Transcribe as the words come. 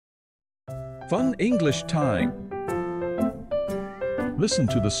Fun English time. Listen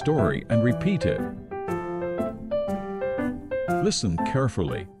to the story and repeat it. Listen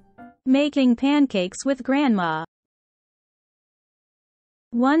carefully. Making pancakes with Grandma.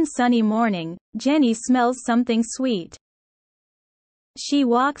 One sunny morning, Jenny smells something sweet. She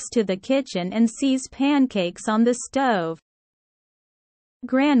walks to the kitchen and sees pancakes on the stove.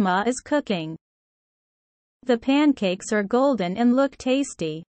 Grandma is cooking. The pancakes are golden and look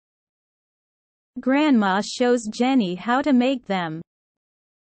tasty. Grandma shows Jenny how to make them.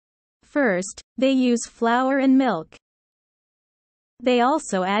 First, they use flour and milk. They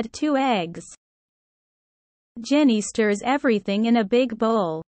also add 2 eggs. Jenny stirs everything in a big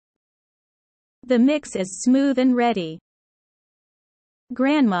bowl. The mix is smooth and ready.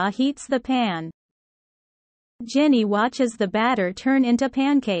 Grandma heats the pan. Jenny watches the batter turn into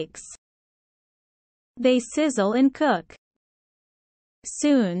pancakes. They sizzle and cook.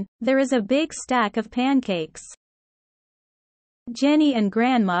 Soon, there is a big stack of pancakes. Jenny and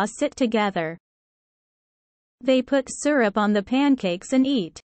Grandma sit together. They put syrup on the pancakes and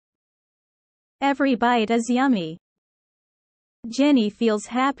eat. Every bite is yummy. Jenny feels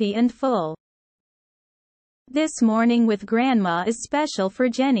happy and full. This morning with Grandma is special for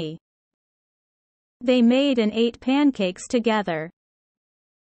Jenny. They made and ate pancakes together.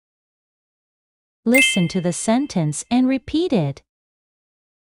 Listen to the sentence and repeat it.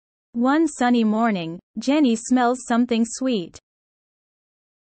 One sunny morning, Jenny smells something sweet.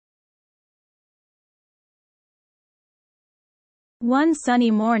 One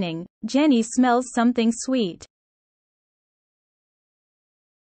sunny morning, Jenny smells something sweet.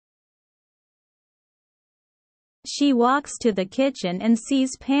 She walks to the kitchen and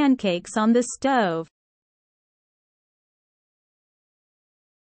sees pancakes on the stove.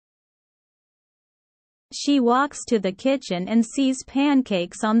 She walks to the kitchen and sees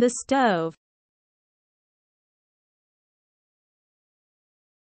pancakes on the stove.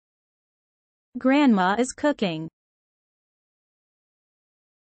 Grandma is cooking.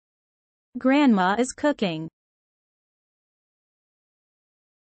 Grandma is cooking.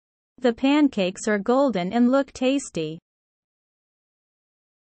 The pancakes are golden and look tasty.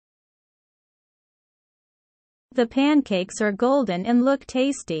 The pancakes are golden and look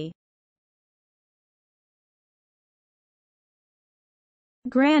tasty.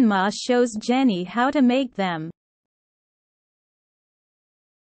 Grandma shows Jenny how to make them.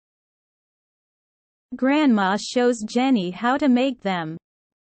 Grandma shows Jenny how to make them.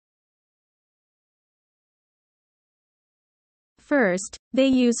 First, they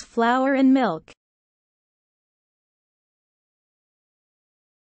use flour and milk.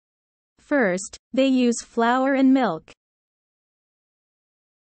 First, they use flour and milk.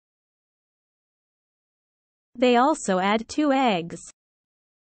 They also add 2 eggs.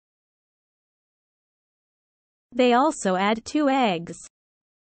 They also add 2 eggs.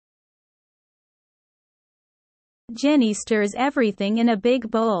 Jenny stirs everything in a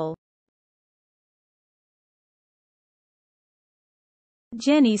big bowl.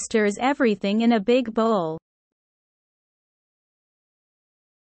 Jenny stirs everything in a big bowl.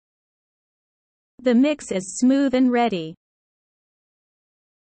 The mix is smooth and ready.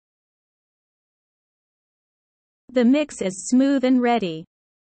 The mix is smooth and ready.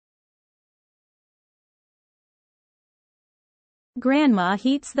 Grandma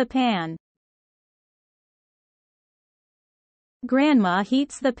heats the pan. Grandma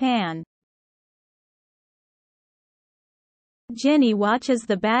heats the pan. Jenny watches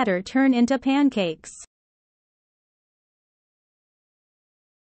the batter turn into pancakes.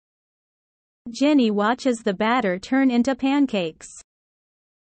 Jenny watches the batter turn into pancakes.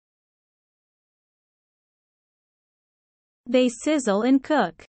 They sizzle and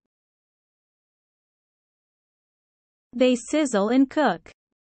cook. They sizzle and cook.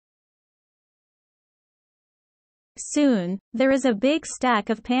 Soon, there is a big stack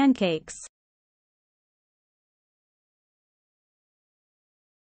of pancakes.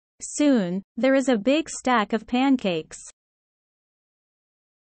 Soon, there is a big stack of pancakes.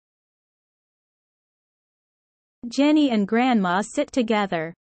 Jenny and Grandma sit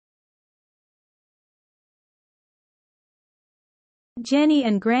together. Jenny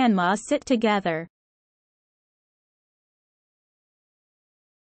and Grandma sit together.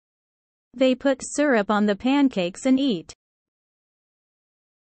 They put syrup on the pancakes and eat.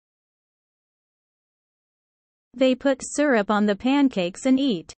 They put syrup on the pancakes and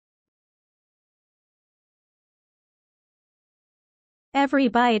eat. Every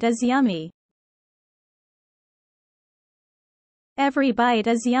bite is yummy. Every bite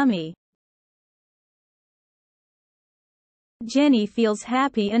is yummy. Jenny feels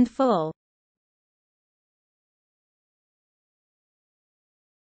happy and full.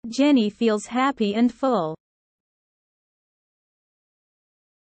 Jenny feels happy and full.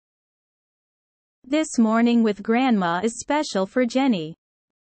 This morning with Grandma is special for Jenny.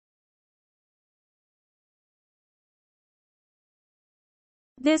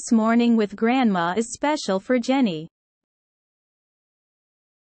 This morning with Grandma is special for Jenny.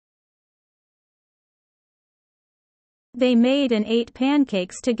 They made and ate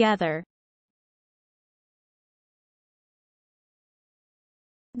pancakes together.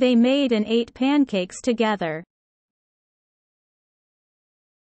 They made and ate pancakes together.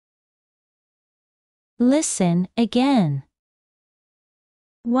 Listen again.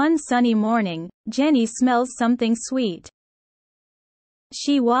 One sunny morning, Jenny smells something sweet.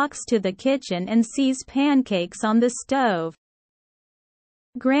 She walks to the kitchen and sees pancakes on the stove.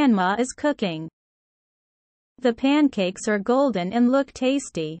 Grandma is cooking. The pancakes are golden and look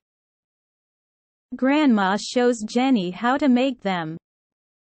tasty. Grandma shows Jenny how to make them.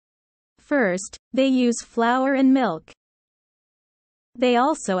 First, they use flour and milk. They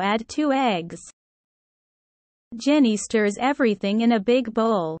also add 2 eggs. Jenny stirs everything in a big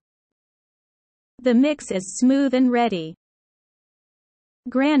bowl. The mix is smooth and ready.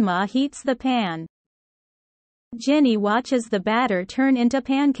 Grandma heats the pan. Jenny watches the batter turn into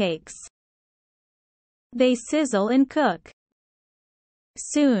pancakes. They sizzle and cook.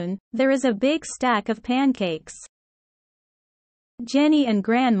 Soon, there is a big stack of pancakes. Jenny and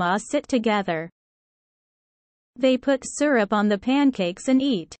Grandma sit together. They put syrup on the pancakes and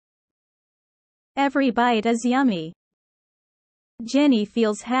eat. Every bite is yummy. Jenny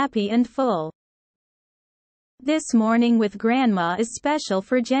feels happy and full. This morning with Grandma is special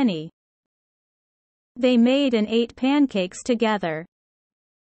for Jenny. They made and ate pancakes together.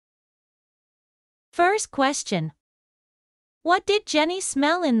 First question. What did Jenny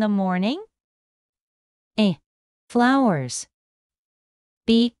smell in the morning? A. Flowers.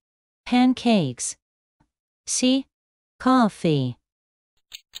 B. Pancakes. C. Coffee.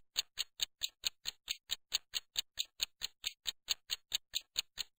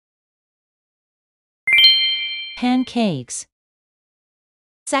 Pancakes.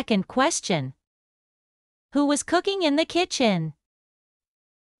 Second question. Who was cooking in the kitchen?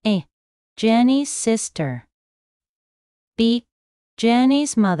 A. Jenny's sister. B.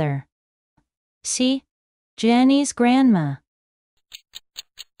 Jenny's mother. C. Jenny's grandma.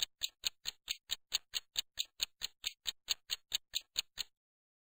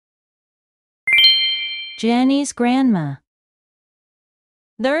 Jenny's grandma.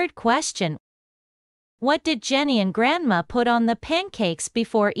 Third question. What did Jenny and Grandma put on the pancakes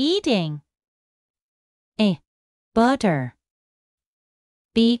before eating? A. Butter.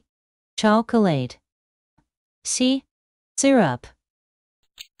 B. Chocolate. C. Syrup.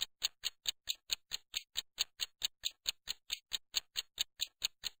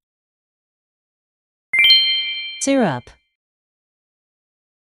 Syrup.